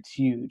gap. It's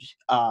huge.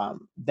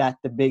 That's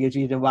the biggest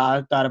reason why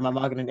I started my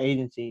marketing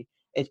agency,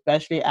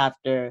 especially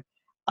after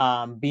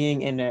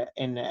being in the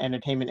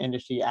entertainment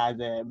industry as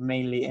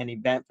mainly an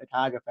event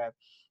photographer,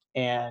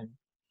 and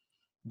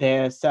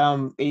there's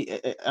some,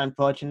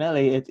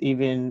 unfortunately, it's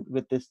even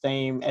with the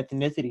same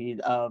ethnicities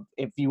of,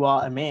 if you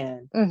are a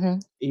man,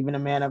 even a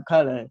man of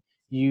color,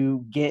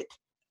 you get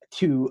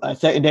to a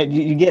certain, that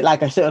you get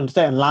like a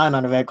certain line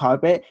on the red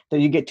carpet, so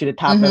you get to the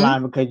top of the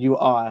line because you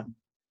are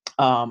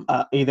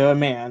either a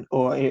man,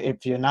 or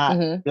if you're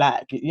not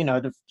black,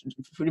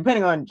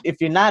 depending on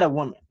if you're not a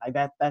woman, like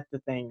that's the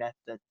thing that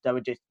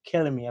was just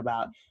killing me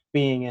about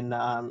being in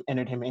the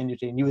entertainment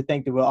industry. And you would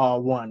think that we're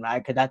all one, right?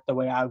 Because that's the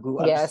way I grew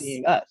up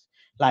seeing us.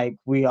 Like,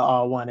 we are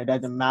all one. It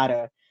doesn't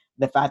matter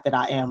the fact that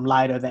I am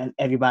lighter than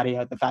everybody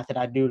else. The fact that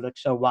I do look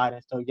so white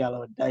and so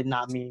yellow does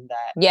not mean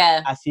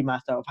that I see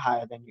myself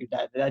higher than you.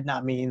 That does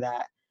not mean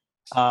that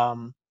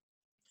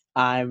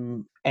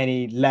I'm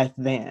any less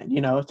than,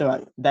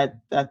 so that's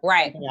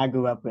right. the thing I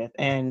grew up with.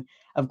 And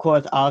of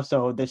course,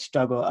 also the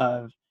struggle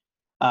of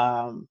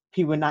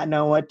people not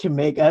knowing what to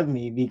make of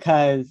me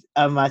because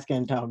of my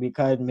skin tone,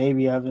 because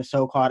maybe of the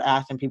so-called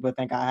accent people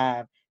think I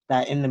have,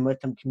 that in the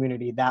Muslim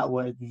community, that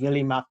was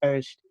really my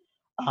first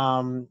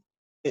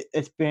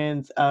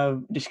experience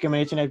of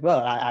discrimination as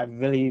well. I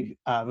really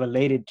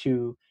related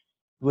to,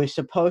 we're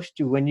supposed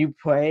to, when you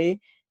pray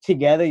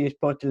together, you're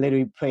supposed to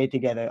literally pray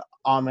together,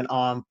 arm in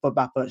arm, foot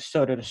by foot,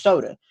 shoulder to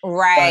shoulder.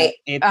 Right.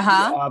 But if you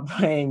are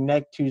praying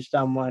next to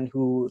someone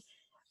who,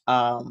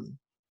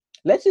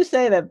 let's just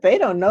say that they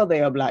don't know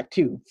they are black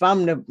too,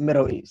 from the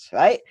Middle East,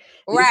 right?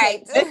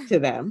 Right. You're next to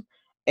them,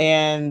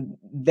 and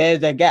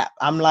there's a gap.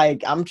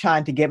 I'm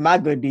trying to get my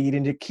good deed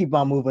and to keep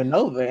on moving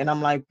over. And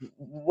I'm like,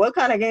 what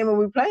kind of game are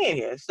we playing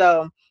here?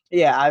 So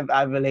yeah,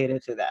 I've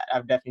related to that.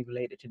 I've definitely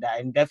related to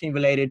that, and definitely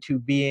related to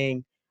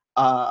being,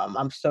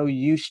 I'm so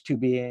used to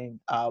being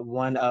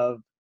one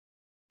of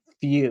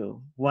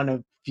few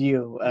of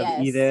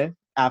either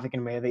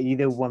African American,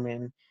 either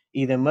woman,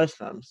 either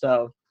Muslim.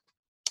 So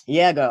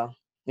yeah, girl,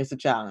 it's a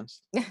challenge.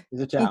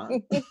 It's a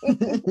challenge.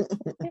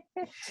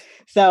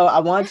 So I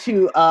want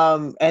to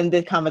end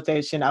this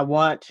conversation. I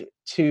want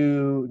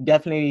to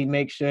definitely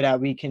make sure that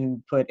we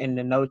can put in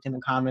the notes in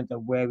the comments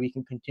of where we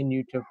can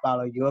continue to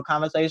follow your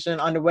conversation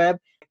on the web.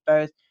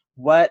 First,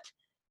 what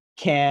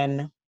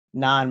can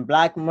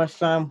non-Black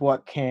Muslim,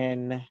 what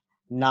can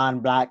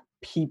non-Black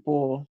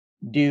people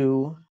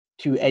do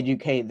to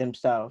educate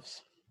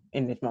themselves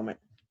in this moment?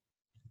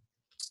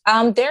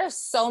 There's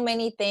so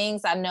many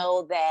things. I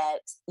know that,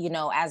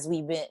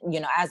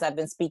 as I've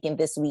been speaking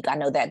this week, I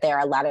know that there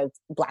are a lot of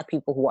Black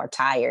people who are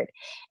tired.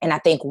 And I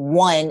think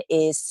one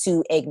is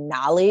to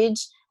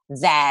acknowledge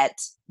that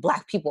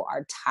Black people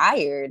are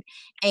tired.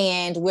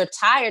 And we're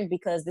tired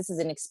because this is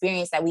an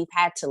experience that we've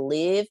had to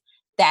live,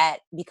 that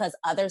because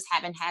others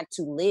haven't had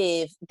to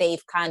live,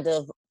 they've kind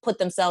of put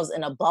themselves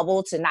in a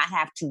bubble to not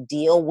have to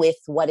deal with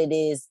what it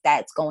is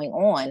that's going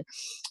on.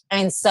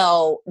 And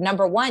so,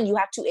 number one, you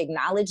have to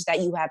acknowledge that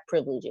you have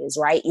privileges,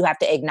 right? You have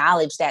to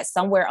acknowledge that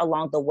somewhere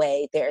along the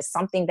way, there is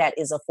something that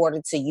is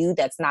afforded to you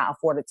that's not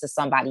afforded to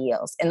somebody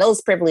else. And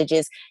those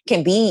privileges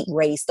can be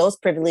race. Those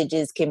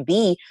privileges can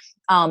be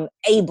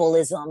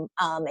ableism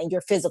and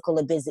your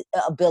physical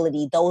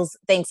ability. Those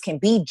things can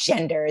be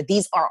gender.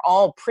 These are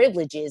all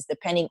privileges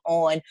depending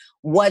on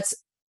what's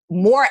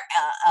more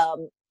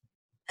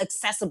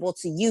accessible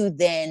to you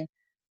than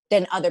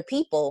other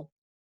people.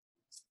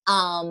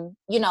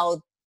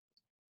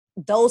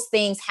 Those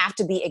things have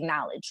to be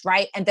acknowledged,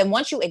 right? And then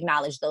once you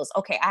acknowledge those,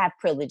 okay, I have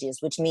privileges,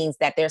 which means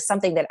that there's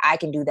something that I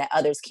can do that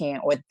others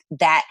can't, or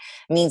that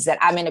means that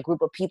I'm in a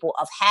group of people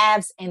of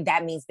haves, and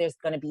that means there's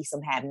going to be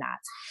some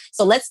have-nots.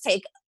 So let's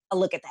take a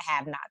look at the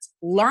have-nots.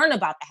 Learn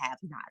about the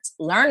have-nots.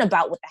 Learn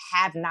about what the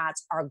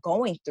have-nots are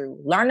going through.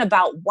 Learn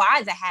about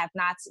why the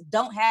have-nots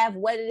don't have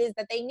what it is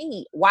that they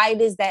need. Why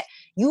it is that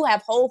you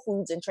have Whole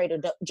Foods and Trader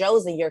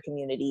Joe's in your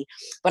community,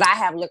 but I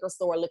have liquor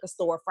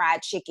store,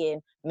 fried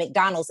chicken,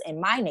 McDonald's in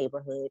my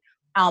neighborhood.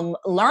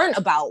 Learn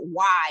about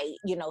why,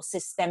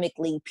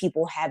 systemically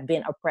people have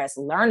been oppressed.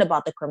 Learn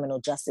about the criminal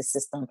justice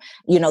system.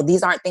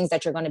 These aren't things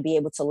that you're going to be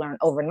able to learn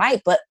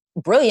overnight, but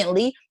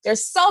brilliantly,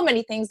 there's so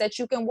many things that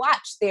you can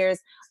watch. There's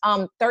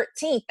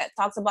 13th that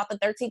talks about the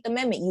 13th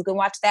Amendment. You can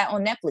watch that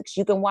on Netflix.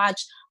 You can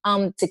watch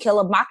To Kill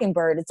a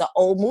Mockingbird. It's an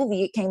old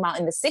movie. It came out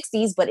in the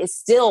 60s, but it's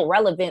still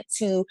relevant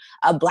to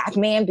a Black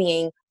man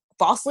being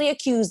falsely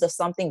accused of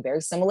something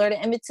very similar to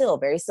Emmett Till,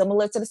 very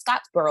similar to the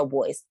Scottsboro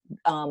Boys.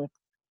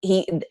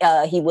 He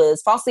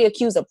was falsely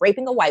accused of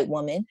raping a white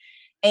woman,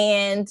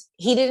 and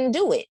he didn't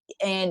do it.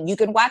 And you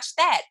can watch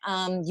that.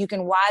 You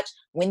can watch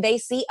When They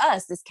See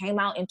Us. This came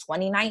out in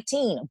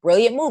 2019. A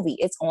brilliant movie.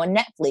 It's on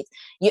Netflix.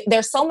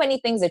 There's so many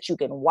things that you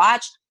can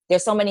watch.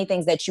 There's so many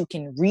things that you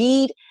can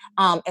read,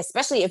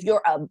 especially if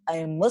you're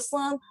a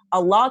Muslim.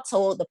 Allah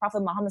told the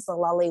Prophet Muhammad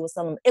sallallahu alaihi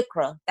wasallam,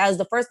 Iqra. That was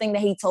the first thing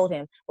that he told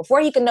him.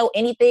 Before he could know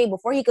anything,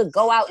 before he could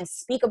go out and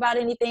speak about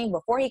anything,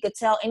 before he could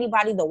tell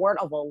anybody the word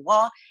of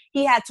Allah,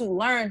 he had to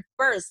learn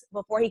first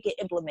before he could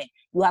implement.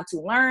 You have to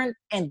learn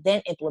and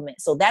then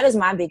implement. So that is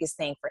my biggest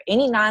thing for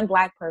any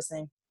non-Black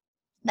person.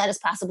 that is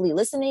possibly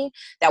listening,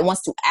 that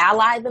wants to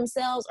ally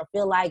themselves or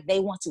feel like they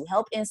want to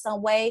help in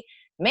some way,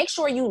 make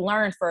sure you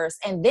learn first,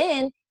 and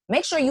then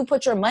make sure you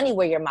put your money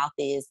where your mouth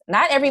is.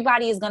 Not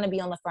everybody is going to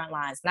be on the front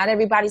lines. Not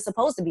everybody's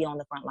supposed to be on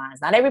the front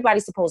lines. Not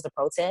everybody's supposed to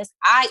protest.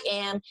 I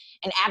am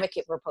an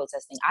advocate for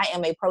protesting. I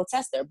am a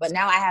protester, but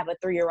now I have a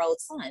 3-year-old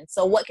son.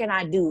 So what can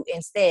I do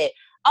instead?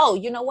 Oh,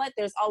 you know what?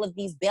 There's all of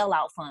these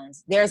bailout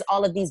funds. There's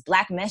all of these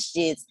black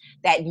masjids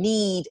that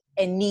need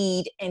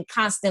and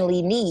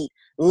constantly need.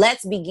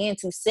 Let's begin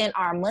to send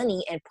our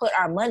money and put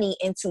our money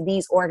into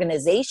these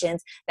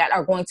organizations that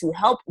are going to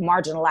help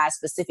marginalize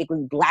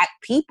specifically black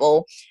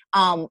people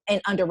and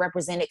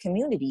underrepresented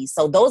communities.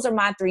 So those are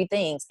my 3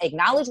 things.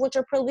 Acknowledge what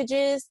your privilege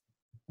is.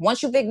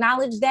 Once you've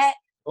acknowledged that,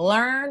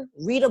 learn,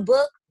 read a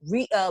book,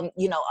 read a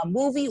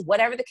movie,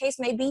 whatever the case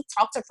may be.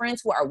 Talk to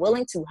friends who are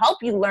willing to help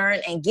you learn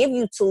and give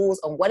you tools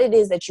on what it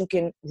is that you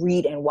can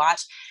read and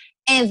watch,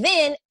 and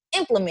then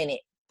implement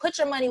it. Put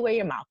your money where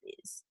your mouth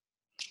is.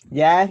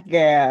 Yes,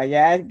 girl.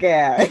 Yes,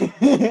 girl.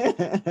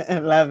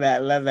 Love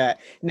that.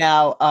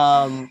 Now,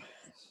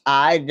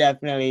 I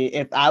definitely,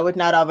 if I was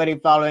not already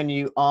following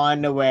you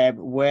on the web,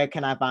 where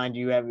can I find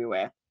you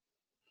everywhere?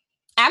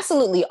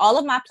 Absolutely. All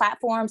of my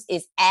platforms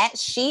is at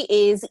She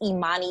Is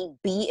Imani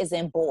B as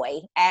in boy,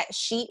 at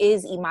She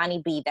Is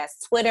Imani B. That's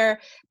Twitter,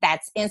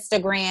 that's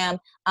Instagram.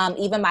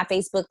 Even my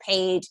Facebook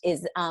page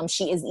is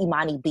She Is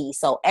Imani B.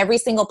 So every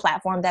single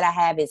platform that I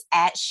have is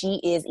at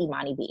She Is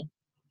Imani B.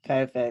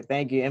 Perfect.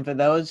 Thank you. And for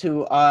those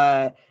who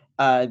are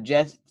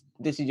this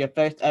is your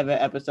first ever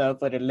episode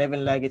for the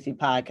Living Legacy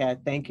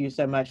podcast, thank you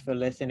so much for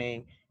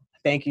listening.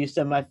 Thank you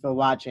so much for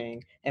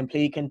watching. And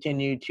please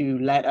continue to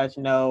let us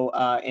know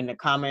in the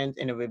comments,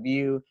 in the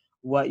review,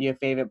 what your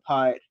favorite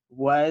part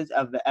was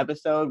of the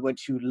episode,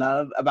 what you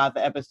love about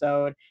the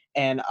episode,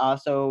 and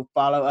also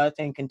follow us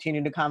and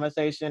continue the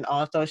conversation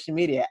on social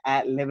media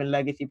at Living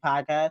Legacy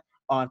Podcast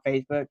on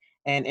Facebook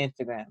and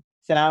Instagram.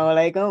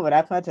 Assalamu alaikum wa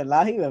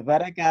rahmatullahi wa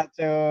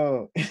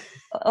barakatuh.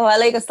 Wa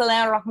alaikum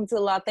salam wa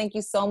rahmatullah. Thank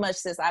you so much,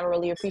 sis. I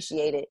really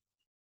appreciate it.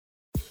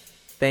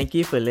 Thank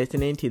you for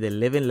listening to the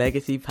Living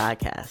Legacy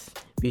Podcast.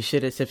 Be sure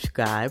to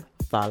subscribe,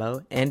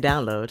 follow, and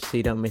download so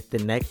you don't miss the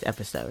next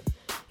episode.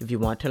 If you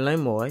want to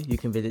learn more, you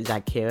can visit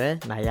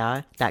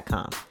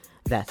ZakirahNayar.com.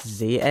 That's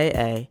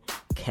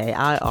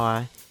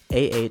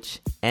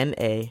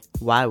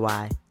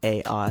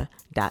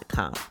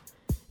ZakirahNayar.com.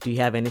 Do you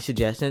have any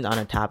suggestions on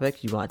a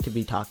topic you want to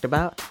be talked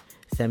about?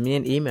 Send me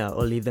an email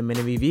or leave them in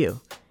a review.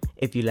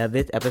 If you love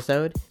this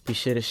episode, be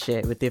sure to share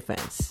it with your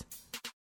friends.